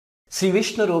శ్రీ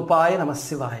విష్ణు రూపాయ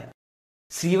నమశివాయ.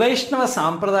 శ్రీ వైష్ణవ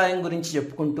సాంప్రదాయం గురించి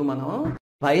చెప్పుకుంటూ మనం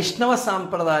వైష్ణవ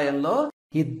సాంప్రదాయంలో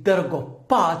ఇద్దరు గొప్ప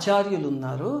ఆచార్యులు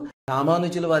ఉన్నారు.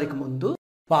 రామానుజుల వారికి ముందు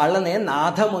వాళ్ళనే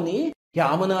నాథముని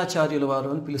యామునాచార్యుల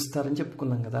వారు అని పిలుస్తారని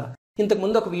చెప్పుకున్నాం కదా.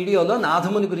 ఇంతకుముందు ఒక వీడియోలో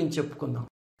నాథముని గురించి చెప్పుకున్నాం.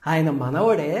 ఆయన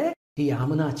మనవడే ఈ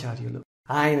యామునాచార్యులు.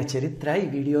 ఆయన చరిత్ర ఈ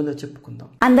వీడియోలో చెప్పుకుందాం.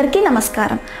 అందరికీ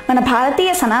నమస్కారం. మన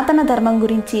భారతీయ సనాతన ధర్మం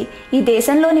గురించి, ఈ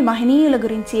దేశంలోని మహనీయుల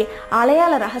గురించి,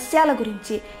 ఆలయాల రహస్యాల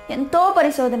గురించి ఎంతో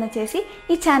పరిశోధన చేసి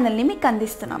ఈ ఛానల్ని మీకు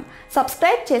అందిస్తున్నాం.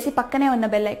 సబ్స్క్రైబ్ చేసి పక్కనే ఉన్న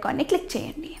బెల్ ఐకాన్ని క్లిక్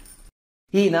చేయండి.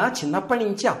 ఈయన చిన్నప్పటి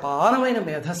నుంచి అపారమైన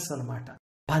మేధస్సు అనమాట.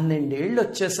 12 ఏళ్ళు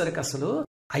వచ్చేసరికి అసలు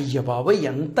అయ్య బాబోయ్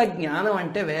ఎంత జ్ఞానం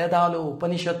అంటే వేదాలు,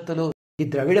 ఉపనిషత్తులు,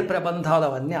 ఈ ద్రవిడ ప్రబంధాలు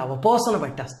అవన్నీ అవపోసన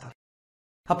పట్టేస్తారు.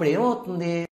 అప్పుడు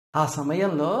ఏమవుతుంది, ఆ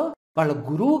సమయంలో వాళ్ళ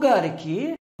గురువు గారికి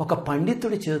ఒక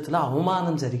పండితుడి చేతిలో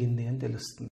అవమానం జరిగింది అని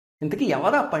తెలుస్తుంది. ఇంతకీ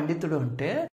ఎవరు ఆ పండితుడు అంటే,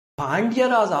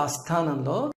 పాండ్యరాజు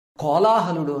ఆస్థానంలో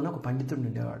కోలాహలుడు అని ఒక పండితుడు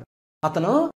ఉండేవాడు.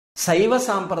 అతను శైవ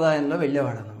సాంప్రదాయంలో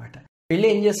వెళ్ళేవాడు అనమాట. వెళ్ళి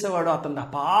ఏం చేసేవాడు, అతను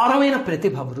అపారమైన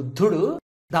ప్రతిభ, వృద్ధుడు.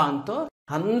 దాంతో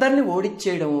అందరినీ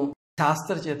ఓడించేయడము,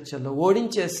 శాస్త్ర చర్చల్లో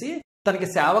ఓడించేసి తనకి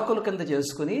సేవకుల కింద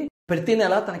చేసుకుని ప్రతి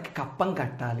నెల తనకి కప్పం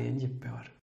కట్టాలి అని చెప్పేవారు.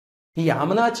 ఈ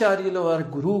యామునాచార్యుల వారి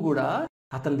గురువు కూడా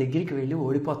అతని దగ్గరికి వెళ్ళి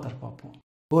ఓడిపోతారు పాపం.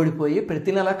 ఓడిపోయి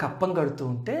ప్రతి నెల కప్పం కడుతూ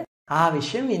ఉంటే ఆ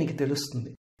విషయం ఈయనకి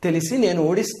తెలుస్తుంది. తెలిసి నేను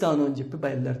ఓడిస్తాను అని చెప్పి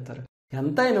బయలుదేరతారు.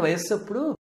 ఎంత ఆయన వయస్సు అప్పుడు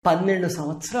 12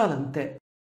 సంవత్సరాలు అంతే.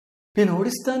 నేను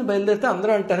ఓడిస్తాను బయలుదేరితే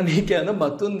అందరూ అంటారు, నీకేమన్నా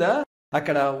మత్తుందా,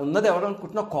 అక్కడ ఉన్నది ఎవరు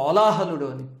అనుకుంటున్నా కోలాహలుడు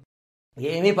అని.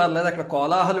 ఏమీ పర్లేదు, అక్కడ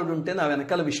కోలాహలుడు ఉంటే నా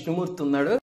వెనకాల విష్ణుమూర్తి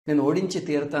ఉన్నాడు, నేను ఓడించి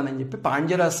తీరుతానని చెప్పి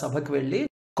పాండ్యరాజు సభకు వెళ్ళి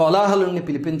కోలాహలుడిని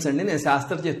పిలిపించండి, నేను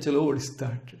శాస్త్ర చర్చలో ఓడిస్తా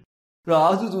అంటాడు.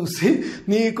 రాజు చూసి,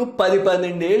 నీకు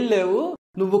 10-12 ఏళ్ళు లేవు,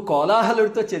 నువ్వు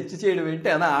కోలాహలుడితో చర్చ చేయడం ఏంటి,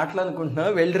 అని ఆటలు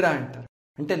అనుకుంటున్నావు, వెళ్ళిరా అంటారు.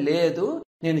 అంటే లేదు,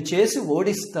 నేను చేసి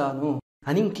ఓడిస్తాను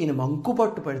అని ఇంక మంకు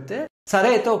పట్టు పడితే, సరే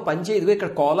అయితే ఓ పని చేయదు,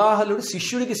 ఇక్కడ కోలాహలుడు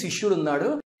శిష్యుడికి శిష్యుడు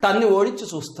ఉన్నాడు, తన్ని ఓడించి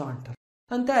చూస్తా అంటారు.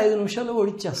 అంతే 5 నిమిషాల్లో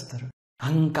ఓడించేస్తారు.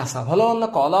 ఇంకా సభలో ఉన్న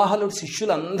కోలాహలుడు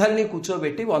శిష్యులందరినీ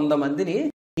కూర్చోబెట్టి 100 మందిని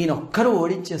ఈయన ఒక్కరు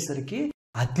ఓడించేసరికి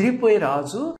అదిరిపోయి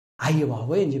రాజు అయ్య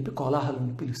బాబోయ్ అని చెప్పి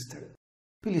కోలాహలుని పిలుస్తాడు.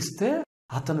 పిలిస్తే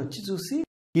అతను వచ్చి చూసి,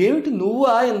 ఏమిటి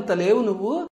నువ్వా, ఎంత లేవు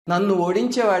నువ్వు, నన్ను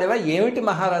ఓడించేవాడేవా, ఏమిటి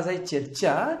మహారాజా ఈ చర్చ,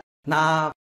 నా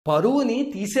పరువుని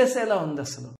తీసేసేలా ఉంది,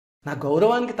 అసలు నా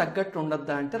గౌరవానికి తగ్గట్టు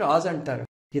ఉండద్దా అంటే రాజు అంటారు,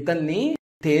 ఇతన్ని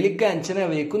తేలిగ్గా అంచనా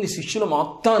వేయకు, నీ శిష్యులు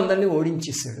మొత్తం అందరినీ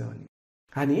ఓడించేశాడు అని.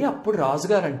 అని అప్పుడు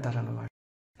రాజుగారు అంటారు అన్నమాట,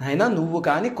 నాయనా నువ్వు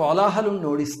కానీ కోలాహలుని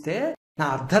ఓడిస్తే నా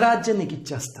అర్ధరాజ్యం నీకు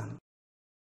ఇచ్చేస్తాను.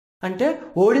 అంటే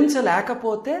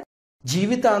ఓడించలేకపోతే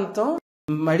జీవితాంతం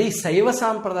మడి శైవ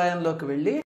సాంప్రదాయంలోకి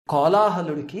వెళ్ళి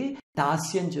కోలాహలుడికి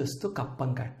దాస్యం చేస్తూ కప్పం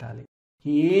కట్టాలి,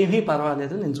 ఏమీ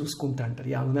పర్వాలేదు నేను చూసుకుంటా అంటారు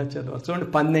యామునాచార్య. చూడండి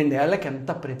 12 ఏళ్లకి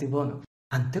ఎంత ప్రతిభను.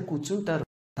 అంతే కూర్చుంటారు.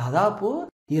 దాదాపు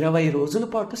 20 రోజుల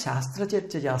పాటు శాస్త్ర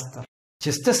చర్చ చేస్తారు.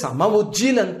 చేస్తే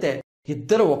సమవుజ్జీలంతే,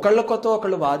 ఇద్దరు ఒకళ్ళకొతో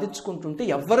ఒకళ్ళు వాదించుకుంటుంటే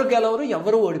ఎవ్వరు గెలవరు,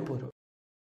 ఎవరు ఓడిపోరు.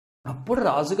 అప్పుడు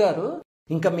రాజుగారు,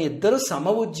 ఇంకా మీ ఇద్దరు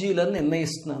సమవుజ్జీలను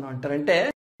నిర్ణయిస్తున్నాను అంటారంటే,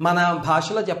 మన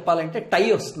భాషలో చెప్పాలంటే టై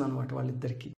వస్తుంది అనమాట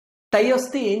వాళ్ళిద్దరికి. టై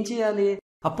వస్తే ఏం చేయాలి,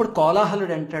 అప్పుడు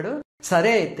కోలాహలుడు అంటాడు,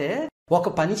 సరే అయితే ఒక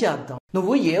పని చేద్దాం,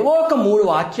 నువ్వు ఏవో ఒక 3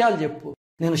 వాక్యాలు చెప్పు,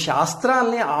 నేను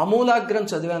శాస్త్రాల్ని ఆమూలాగ్రం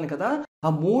చదివాను కదా,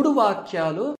 ఆ 3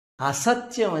 వాక్యాలు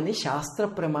అసత్యం అని శాస్త్ర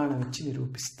ప్రమాణం ఇచ్చి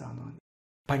నిరూపిస్తాను అని.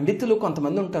 పండితులు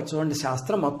కొంతమంది ఉంటారు చూడండి,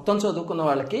 శాస్త్రం మొత్తం చదువుకున్న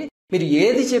వాళ్ళకి మీరు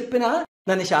ఏది చెప్పినా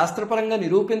దాన్ని శాస్త్రపరంగా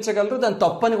నిరూపించగలరు, దాన్ని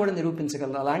తప్పని కూడా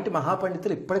నిరూపించగలరు. అలాంటి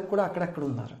మహాపండితులు ఇప్పటికి కూడా అక్కడక్కడ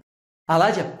ఉన్నారు. అలా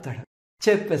చెప్తాడు.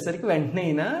 చెప్పేసరికి వెంటనే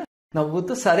అయినా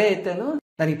నవ్వుతూ, సరే అయితేను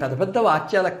దానికి పెద్ద పెద్ద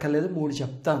వాక్యాలు అక్కర్లేదు, 3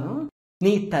 చెప్తాను.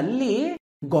 నీ తల్లి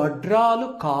గొడ్రాలు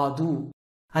కాదు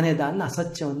అనే దాన్ని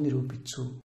అసత్యం అని నిరూపించు.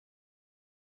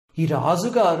 ఈ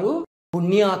రాజుగారు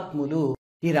పుణ్యాత్ములు,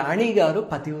 ఈ రాణిగారు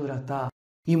పతివ్రత,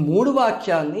 ఈ 3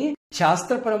 వాక్యాల్ని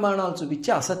శాస్త్ర ప్రమాణాలు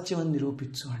చూపించి అసత్యం అని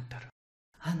నిరూపించు అంటారు.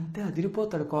 అంతే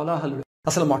అదిరిపోతాడు కోలాహలుడు.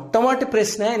 అసలు మొట్టమొదటి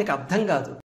ప్రశ్న ఆయనకి అర్థం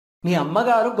కాదు, మీ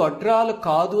అమ్మగారు గొడ్రాలు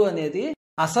కాదు అనేది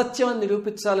అసత్యం అని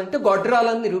నిరూపించాలంటే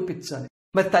గొడ్రాలని నిరూపించాలి,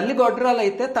 మరి తల్లి గొడ్రాలు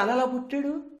అయితే తనలా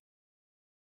పుట్టాడు.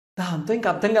 దాంతో ఇంక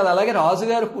అర్థం కాదు. అలాగే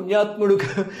రాజుగారు పుణ్యాత్ముడు,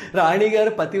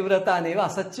 రాణిగారు పతివ్రత అనేవి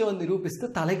అసత్యం అని నిరూపిస్తే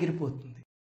తలగిరిపోతుంది.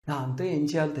 దాంతో ఏం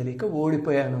చేయాలో తెలియక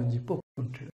ఓడిపోయాను అని చెప్పి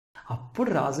ఒప్పుకుంటాడు. అప్పుడు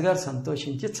రాజుగారు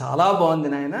సంతోషించి, చాలా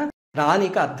బాగుంది నాయన,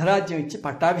 రాణికి అర్ధరాజ్యం ఇచ్చి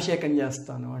పట్టాభిషేకం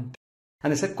చేస్తాను అంటే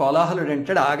అనేసరికి కోలాహలుడు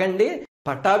అంటాడు, ఆగండి,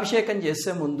 పట్టాభిషేకం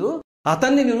చేసే ముందు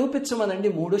అతన్ని నిరూపించమనండి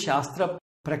 3 శాస్త్ర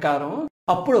ప్రకారం,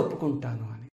 అప్పుడు ఒప్పుకుంటాను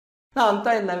అని. అంతా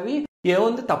ఆయన నవ్వి,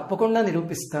 ఏముంది తప్పకుండా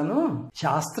నిరూపిస్తాను,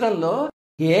 శాస్త్రంలో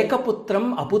ఏకపుత్రం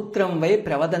అపుత్రం వై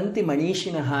ప్రవదంతి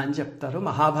మనీషిణః అని చెప్తారు,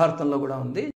 మహాభారతంలో కూడా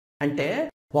ఉంది. అంటే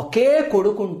ఒకే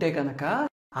కొడుకుంటే కనుక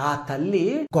ఆ తల్లి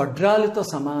గొడ్రాలితో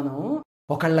సమానం,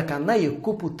 ఒకళ్ళకన్నా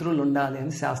ఎక్కువ పుత్రులు ఉండాలి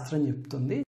అని శాస్త్రం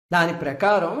చెప్తుంది. దాని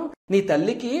ప్రకారం నీ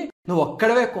తల్లికి నువ్వు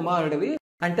ఒక్కడవే కుమారుడివి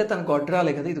అంటే తన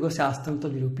గొడ్రాలే కదా, ఇదిగో శాస్త్రంతో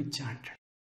నిరూపించా అంటాడు.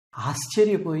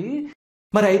 ఆశ్చర్యపోయి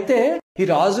మరి అయితే ఈ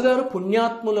రాజుగారు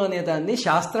పుణ్యాత్ములు అనే దాన్ని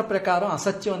శాస్త్ర ప్రకారం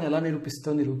అసత్యం అని ఎలా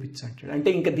నిరూపించంటాడు. అంటే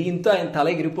ఇంకా దీంతో ఆయన తల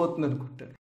ఎగిరిపోతుంది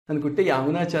అనుకుంటే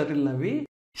యామునాచార్యులు నవ్వి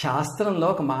శాస్త్రంలో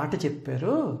ఒక మాట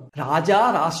చెప్పారు, రాజా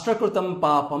రాష్ట్రకృతం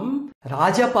పాపం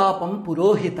రాజపాపం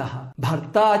పురోహిత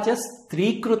భర్తాచ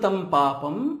స్త్రీకృతం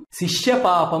పాపం శిష్య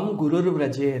పాపం గురురు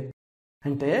వ్రజేత్.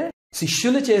 అంటే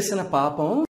శిష్యులు చేసిన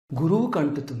పాపం గురువు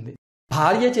కంటుతుంది,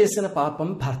 భార్య చేసిన పాపం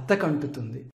భర్త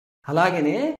కంటుతుంది,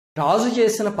 అలాగనే రాజు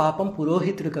చేసిన పాపం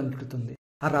పురోహితుడికి అంటుతుంది.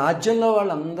 ఆ రాజ్యంలో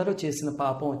వాళ్ళందరూ చేసిన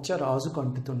పాపం వచ్చి రాజుకు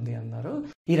అంటుతుంది అన్నారు.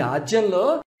 ఈ రాజ్యంలో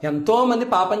ఎంతో మంది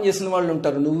పాపం చేసిన వాళ్ళు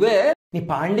ఉంటారు, నువ్వే నీ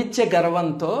పాండిత్య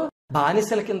గర్వంతో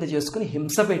బానిసల కింద చేసుకుని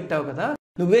హింస పెట్టావు కదా,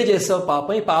 నువ్వే చేసావు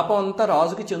పాపం, ఈ పాపం అంతా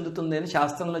రాజుకి చెందుతుంది అని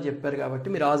శాస్త్రంలో చెప్పారు కాబట్టి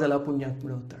మీ రాజు ఎలా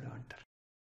పుణ్యాత్ముడు అవుతాడు అంటారు.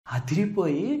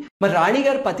 అదిరిపోయి మరి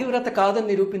రాణిగారు పతివ్రత కాదని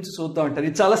నిరూపించి చూద్దాం అంటారు.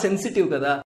 ఇది చాలా సెన్సిటివ్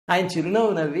కదా. ఆయన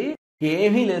చిరునవ్వు నవ్వి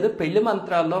ఏమీ లేదు, పెళ్లి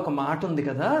మంత్రాల్లో ఒక మాట ఉంది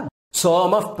కదా,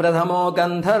 సోమ ప్రథమో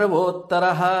గంధర్వోత్తర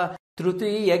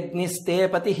తృతీయగ్నిస్తే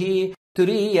పతి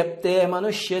తురీయప్తే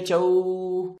మనుష్యచౌ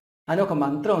అని ఒక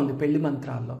మంత్రం ఉంది పెళ్లి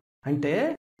మంత్రాల్లో. అంటే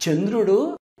చంద్రుడు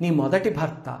నీ మొదటి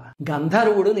భర్త,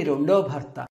 గంధర్వుడు నీ రెండో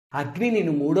భర్త, అగ్ని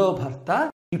నిన్ను మూడో భర్త,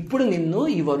 ఇప్పుడు నిన్ను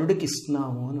ఈ వరుడికి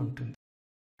ఇస్తున్నాము అని ఉంటుంది.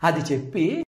 అది చెప్పి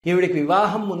ఈవిడికి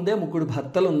వివాహం ముందే 3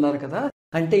 భర్తలు ఉన్నారు కదా,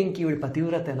 అంటే ఇంక ఈవిడ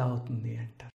పతివ్రత ఎలా అవుతుంది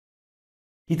అంటారు.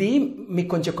 ఇది మీకు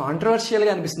కొంచెం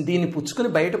కాంట్రవర్షియల్గా అనిపిస్తుంది. దీన్ని పుచ్చుకుని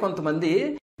బయట కొంతమంది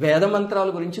వేద మంత్రాల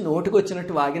గురించి నోటికి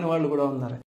వచ్చినట్టు వాగిన వాళ్ళు కూడా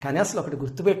ఉన్నారు. కానీ అసలు ఒకటి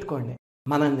గుర్తుపెట్టుకోండి,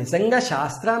 మనం నిజంగా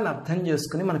శాస్త్రాన్ని అర్థం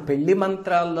చేసుకుని మన పెళ్లి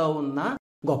మంత్రాల్లో ఉన్న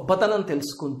గొప్పతనం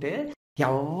తెలుసుకుంటే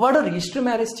ఎవడు రిజిస్టర్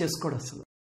మ్యారేజ్ చేసుకోడు. అసలు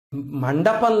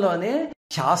మండపంలోనే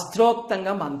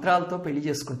శాస్త్రోక్తంగా మంత్రాలతో పెళ్లి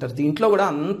చేసుకుంటారు. దీంట్లో కూడా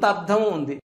అంత అర్థం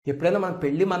ఉంది. ఎప్పుడైనా మన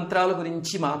పెళ్లి మంత్రాల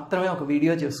గురించి మాత్రమే ఒక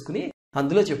వీడియో చేసుకుని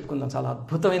అందులో చెప్పుకుందాం. చాలా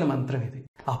అద్భుతమైన మంత్రం ఇది.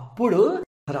 అప్పుడు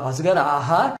రాజుగారు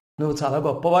ఆహా నువ్వు చాలా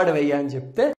గొప్పవాడు వెయ్యా అని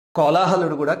చెప్తే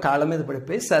కోలాహలుడు కూడా కాళ్ళ మీద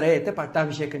పడిపోయి సరే అయితే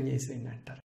పట్టాభిషేకం చేసేయండి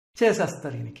అంటారు.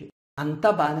 చేసేస్తారు. ఈయనకి అంతా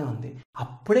బానే ఉంది.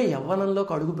 అప్పుడే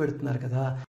యవ్వనంలోకి అడుగు పెడుతున్నారు కదా,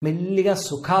 మెల్లిగా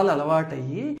సుఖాలు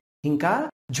అలవాటయ్యి ఇంకా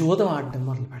జూదం ఆడడం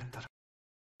మొదలు పెడతారు.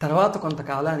 తర్వాత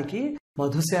కొంతకాలానికి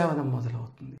మధుసేవనం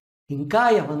మొదలవుతుంది. ఇంకా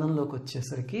యవ్వనంలోకి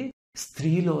వచ్చేసరికి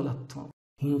స్త్రీలోలత్వం.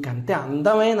 ఇంకంతే,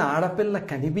 అందమైన ఆడపిల్ల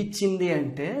కనిపించింది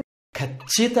అంటే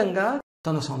ఖచ్చితంగా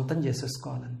తను సొంతం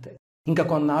చేసేసుకోవాలంతే. ఇంకా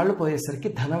కొన్నాళ్ళు పోయేసరికి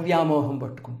ధన వ్యామోహం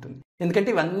పట్టుకుంటుంది. ఎందుకంటే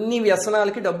ఇవన్నీ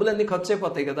వ్యసనాలకి డబ్బులన్నీ ఖర్చు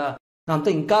అయిపోతాయి కదా, దాంతో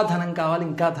ఇంకా ధనం కావాలి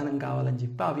ఇంకా ధనం కావాలని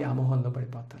చెప్పి ఆ వ్యామోహంలో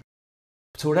పడిపోతారు.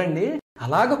 చూడండి,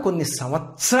 అలాగ కొన్ని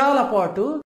సంవత్సరాల పాటు,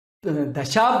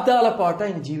 దశాబ్దాల పాటు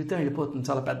ఆయన జీవితం వెళ్ళిపోతుంది.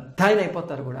 చాలా పెద్ద ఆయన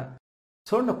అయిపోతారు కూడా.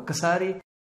 చూడండి ఒక్కసారి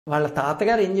వాళ్ళ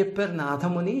తాతగారు ఏం చెప్పారు,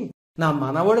 నాథముని నా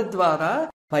మనవడి ద్వారా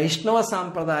వైష్ణవ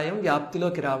సాంప్రదాయం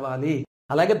వ్యాప్తిలోకి రావాలి,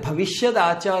 అలాగే భవిష్యత్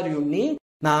ఆచార్యుణ్ణి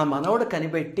నా మనవడు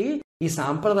కనిపెట్టి ఈ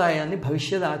సాంప్రదాయాన్ని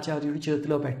భవిష్యత్ ఆచార్యుడి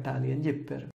చేతిలో పెట్టాలి అని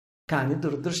చెప్పారు. కానీ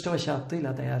దురదృష్టవశాత్తు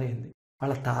ఇలా తయారైంది.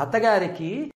 వాళ్ళ తాతగారికి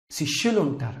శిష్యులు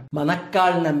ఉంటారు,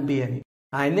 మనక్కాళ్ నంబి అని,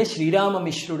 ఆయన్నే శ్రీరామ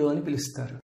మిశ్రుడు అని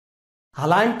పిలుస్తారు.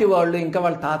 అలాంటి వాళ్ళు ఇంకా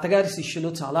వాళ్ళ తాతగారి శిష్యులు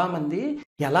చాలా మంది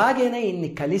ఎలాగైనా ఇన్ని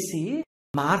కలిసి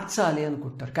మార్చాలి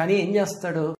అనుకుంటారు. కానీ ఏం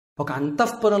చేస్తాడు, ఒక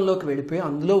అంతఃపురంలోకి వెళ్ళిపోయి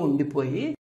అందులో ఉండిపోయి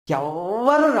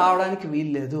ఎవరు రావడానికి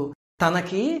వీల్లేదు,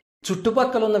 తనకి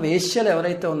చుట్టుపక్కల ఉన్న వేశ్యలు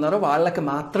ఎవరైతే ఉన్నారో వాళ్ళకి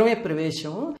మాత్రమే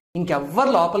ప్రవేశం,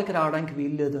 ఇంకెవ్వరు లోపలికి రావడానికి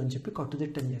వీల్లేదు అని చెప్పి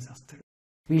కట్టుదిట్టం చేసేస్తాడు.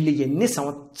 వీళ్ళు ఎన్ని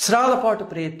సంవత్సరాల పాటు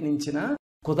ప్రయత్నించినా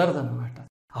కుదరదనమాట.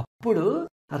 అప్పుడు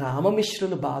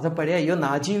రామమిశ్రులు బాధపడి అయ్యో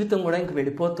నా జీవితం కూడా ఇంక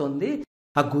వెళ్ళిపోతుంది,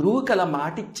 ఆ గురువుకి అలా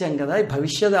మాట ఇచ్చాం కదా, ఈ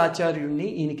భవిష్యత్ ఆచార్యుడిని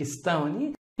ఈయనకి ఇస్తామని,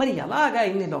 మరి ఎలాగా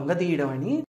ఆయన్ని లొంగదీయడం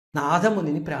అని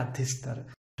నాథమునిని ప్రార్థిస్తారు.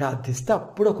 ప్రార్థిస్తే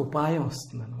అప్పుడు ఒక ఉపాయం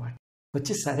వస్తుంది అనమాట.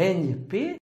 వచ్చి సరే అని చెప్పి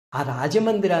ఆ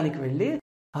రాజమందిరానికి వెళ్ళి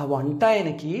ఆ వంట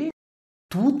ఆయనకి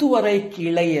తూతువరై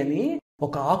కీళై అని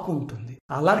ఒక ఆకు ఉంటుంది,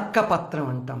 అలర్క పత్రం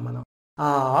అంటాం మనం, ఆ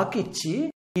ఆకు ఇచ్చి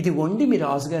ఇది వండి మీ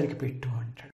రాజుగారికి పెట్టు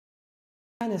అంటాడు.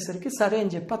 అనేసరికి సరే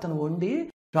అని చెప్పి అతను వండి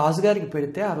రాజుగారికి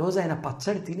పెడితే ఆ రోజు ఆయన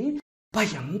పచ్చడి తిని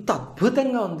ఎంత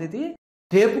అద్భుతంగా ఉంది ఇది,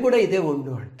 రేపు కూడా ఇదే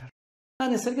వండు అంటారు.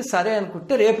 అనేసరికి సరే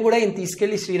అనుకుంటే రేపు కూడా ఈయన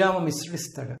తీసుకెళ్లి శ్రీరామ మిశ్రుడు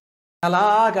ఇస్తాడు.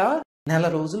 అలాగా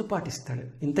 1 రోజులు పాటిస్తాడు.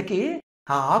 ఇంతకీ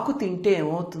ఆ ఆకు తింటే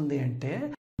ఏమవుతుంది అంటే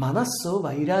మనస్సు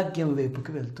వైరాగ్యం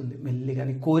వైపుకి వెళ్తుంది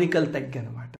మెల్లిగాని, కోరికలు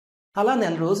తగ్గనమాట. అలా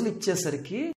 1 రోజులు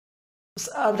ఇచ్చేసరికి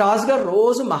రాజుగారు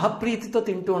రోజు మహాప్రీతితో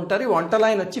తింటూ ఉంటారు. ఈ వంటలు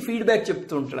ఆయన వచ్చి ఫీడ్బ్యాక్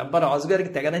చెప్తూ ఉంటాడు, అబ్బా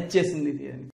రాజుగారికి తెగ నచ్చేసింది ఇది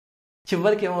అని.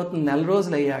 చివరికి ఏమవుతుంది, 1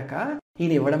 రోజులు అయ్యాక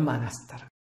ఈయన ఇవ్వడం మానేస్తారు.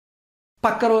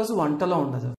 పక్క రోజు వంటలో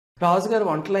ఉండదు. రాజుగారు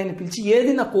వంటలాయన పిలిచి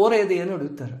ఏది నా కూర ఏది అని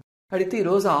అడుగుతారు. అడిగితే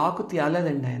ఈరోజు ఆకు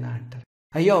తేలేదండి ఆయన అంటారు.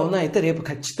 అయ్యో అవునా, అయితే రేపు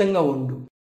ఖచ్చితంగా వండు.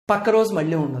 పక్క రోజు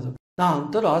మళ్ళీ ఉండదు.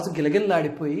 దాంతో రాజు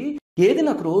గిలగిల్లాడిపోయి ఏది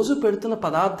నాకు రోజు పెడుతున్న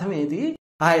పదార్థం ఏది,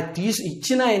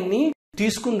 ఇచ్చిన ఆయన్ని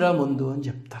తీసుకునిరా ముందు అని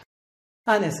చెప్తారు.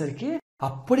 అనేసరికి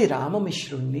అప్పుడు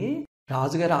రామమిశ్రుణ్ణి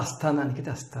రాజుగారి ఆస్థానానికి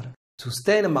తెస్తారు.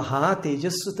 చూస్తే ఆయన మహా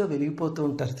తేజస్సుతో వెలిగిపోతూ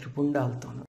ఉంటారు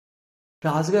త్రిపుండాలతోనూ.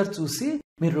 రాజుగారు చూసి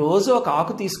మీరు రోజు ఒక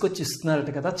ఆకు తీసుకొచ్చి ఇస్తున్నారట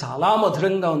కదా, చాలా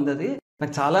మధురంగా ఉంది, అది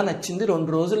నాకు చాలా నచ్చింది,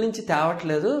 2 రోజుల నుంచి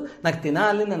తేవట్లేదు, నాకు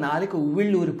తినాలి, నా నాలుక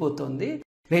ఉవ్విళ్ళు ఊరిపోతుంది,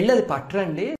 వెళ్ళి అది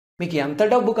పట్టరండి, మీకు ఎంత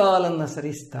డబ్బు కావాలన్నా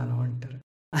సరే ఇస్తాను అంటారు.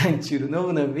 ఆయన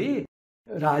చిరునవ్వు నవ్వి,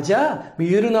 రాజా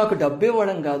మీరు నాకు డబ్బు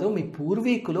ఇవ్వడం కాదు, మీ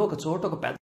పూర్వీకులు ఒక చోట ఒక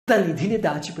పెద్ద నిధిని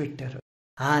దాచిపెట్టారు,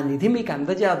 ఆ నిధి మీకు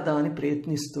అందజేద్దామని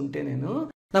ప్రయత్నిస్తుంటే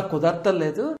నాకు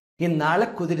కుదరతలేదు,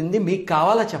 ఇన్నాళ్ళకు కుదిరింది, మీకు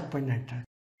కావాలా చెప్పండి అంటాడు.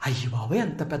 అయ్యి బాబు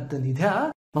ఎంత పెద్ద నిధా,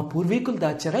 మా పూర్వీకులు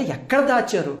దాచారా, ఎక్కడ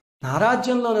దాచారు, నా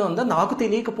రాజ్యంలోనే ఉందా, నాకు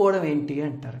తెలియకపోవడం ఏంటి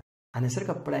అంటారు.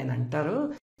 అనేసరికి అప్పుడు ఆయన అంటారు,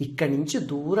 ఇక్కడి నుంచి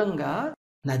దూరంగా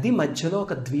నది మధ్యలో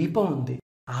ఒక ద్వీపం ఉంది,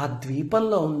 ఆ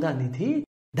ద్వీపంలో ఉంది ఆ నిధి,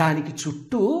 దానికి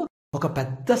చుట్టూ ఒక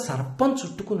పెద్ద సర్పం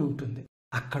చుట్టుకుని ఉంటుంది,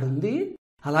 అక్కడుంది.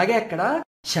 అలాగే అక్కడ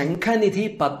శంఖనిధి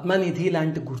పద్మనిధి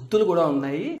లాంటి గుర్తులు కూడా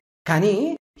ఉన్నాయి, కానీ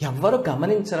ఎవ్వరు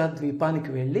గమనించరా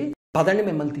ద్వీపానికి వెళ్ళి, పదండి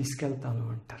మిమ్మల్ని తీసుకెళ్తాను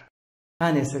అంటారు.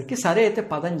 అనేసరికి సరే అయితే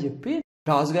పదని చెప్పి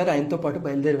రాజుగారు ఆయనతో పాటు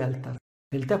బయలుదేరి వెళ్తారు.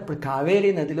 వెళ్తే అప్పుడు కావేరీ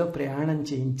నదిలో ప్రయాణం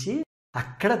చేయించి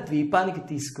అక్కడ ద్వీపానికి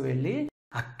తీసుకువెళ్ళి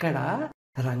అక్కడ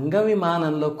రంగ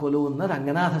విమానంలో కొలువున్న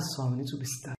రంగనాథ స్వామిని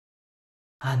చూపిస్తారు.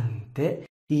 అంతే,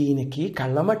 ఈయనకి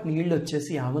కళ్ళమటి నీళ్లు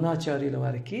వచ్చేసి యామునాచార్యుల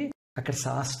వారికి అక్కడ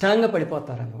సాష్టాంగ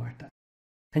పడిపోతారన్నమాట.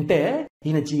 అంటే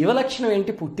ఈయన జీవలక్షణం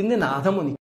ఏంటి, పుట్టింది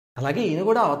నాథముని, అలాగే ఈయన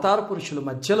కూడా అవతార పురుషులు,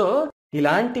 మధ్యలో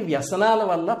ఇలాంటి వ్యసనాల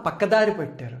వల్ల పక్కదారి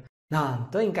పెట్టారు.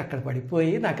 దాంతో ఇంక అక్కడ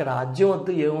పడిపోయి నాకు రాజ్యం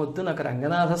వద్దు ఏమొద్దు, నాకు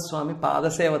రంగనాథ స్వామి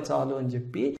పాదసేవ చాలు అని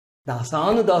చెప్పి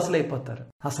దాసులైపోతారు.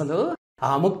 అసలు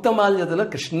ఆముక్తమాల్యదలో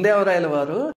కృష్ణదేవరాయల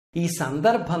వారు ఈ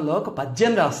సందర్భంలో ఒక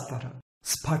పద్యం రాస్తారు,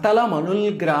 స్ఫటల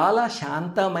మణుల్గ్రాల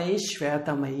శాంతమై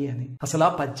శ్వేతమై అని. అసలు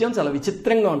ఆ పద్యం చాలా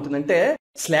విచిత్రంగా ఉంటుంది, అంటే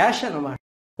స్లాష్ అన్నమాట.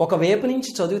 ఒక వైపు నుంచి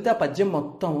చదివితే ఆ పద్యం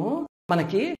మొత్తం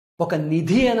మనకి ఒక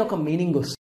నిధి అని ఒక మీనింగ్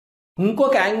వస్తుంది,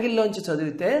 ఇంకొక యాంగిల్లోంచి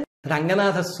చదివితే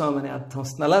రంగనాథ స్వామి అనే అర్థం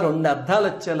వస్తుంది. అలా 2 అర్థాలు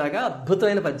వచ్చేలాగా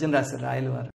అద్భుతమైన పద్యం రాశారు రాయల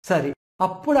వారు. సరే,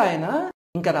 అప్పుడు ఆయన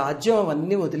ఇంకా రాజ్యం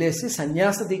అవన్నీ వదిలేసి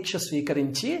సన్యాస దీక్ష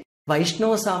స్వీకరించి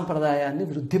వైష్ణవ సాంప్రదాయాన్ని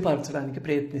వృద్ధిపరచడానికి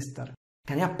ప్రయత్నిస్తారు.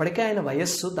 కానీ అప్పటికే ఆయన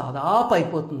వయస్సు దాదాపు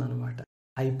అయిపోతుంది అనమాట.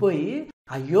 అయిపోయి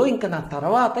అయ్యో ఇంకా నా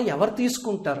తర్వాత ఎవరు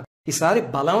తీసుకుంటారు, ఈసారి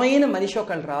బలమైన మనిషి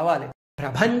ఒకళ్ళు రావాలి,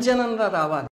 ప్రభంజనంగా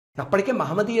రావాలి. అప్పటికే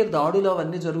మహమ్మదీయ దాడులు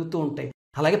అవన్నీ జరుగుతూ ఉంటాయి,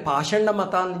 అలాగే పాషండ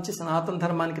మతాల నుంచి సనాతన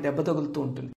ధర్మానికి దెబ్బ తగులుతూ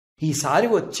ఉంటుంది. ఈసారి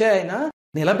వచ్చే ఆయన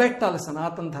నిలబెట్టాలి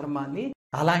సనాతన ధర్మాన్ని,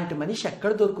 అలాంటి మనిషి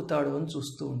ఎక్కడ దొరుకుతాడు అని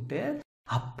చూస్తూ ఉంటే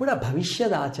అప్పుడు ఆ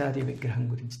భవిష్యత్ ఆచార్య విగ్రహం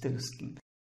గురించి తెలుస్తుంది.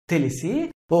 తెలిసి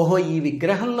ఓహో ఈ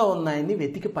విగ్రహంలో ఉన్నాయని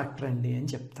వెతికి పట్టరండి అని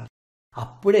చెప్తారు.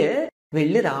 అప్పుడే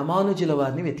వెళ్ళి రామానుజుల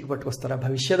వారిని వెతికి పట్టుకొస్తారు. ఆ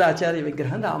భవిష్యత్ ఆచార్య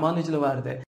విగ్రహం రామానుజుల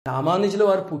వారిదే. రామానుజుల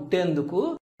వారు పుట్టేందుకు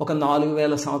ఒక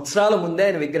 4000 సంవత్సరాల ముందే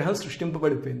ఆయన విగ్రహం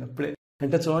సృష్టింపబడిపోయింది అప్పుడే.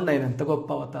 అంటే చూడండి ఆయన ఎంత గొప్ప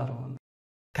అవతారం అని.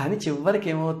 కానీ చివరికి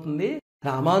ఏమవుతుంది,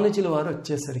 రామానుజుల వారు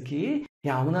వచ్చేసరికి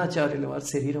యామునాచార్యుల వారు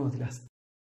శరీరం వదిలేస్తారు.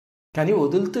 కానీ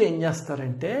వదులుతూ ఏం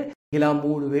చేస్తారంటే ఇలా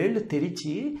 3 వేళ్లు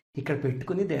తెరిచి ఇక్కడ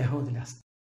పెట్టుకుని దేహం వదిలేస్తారు.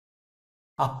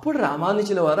 అప్పుడు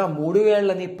రామానుజుల వారు ఆ 3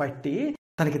 వేళ్లని పట్టి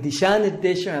తనకి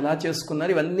దిశానిర్దేశం ఎలా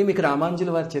చేసుకున్నారు, ఇవన్నీ మీకు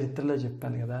రామానుజుల వారి చరిత్రలో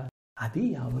చెప్పాను కదా, అది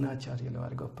యామునాచార్యుల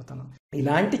వారి గొప్పతనం.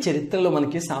 ఇలాంటి చరిత్రలు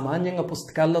మనకి సామాన్యంగా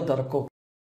పుస్తకాల్లో దొరకవు,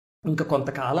 ఇంకా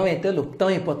కొంతకాలం అయితే లుప్తం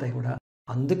అయిపోతాయి కూడా.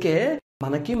 అందుకే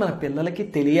మనకి మన పిల్లలకి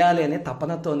తెలియాలి అనే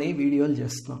తపనతోనే వీడియోలు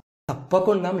చేస్తున్నాం.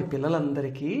 తప్పకుండా మీ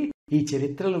పిల్లలందరికీ ఈ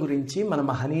చరిత్రల గురించి, మన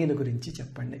మహనీయుల గురించి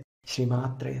చెప్పండి.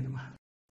 శ్రీమాత్రే నమః.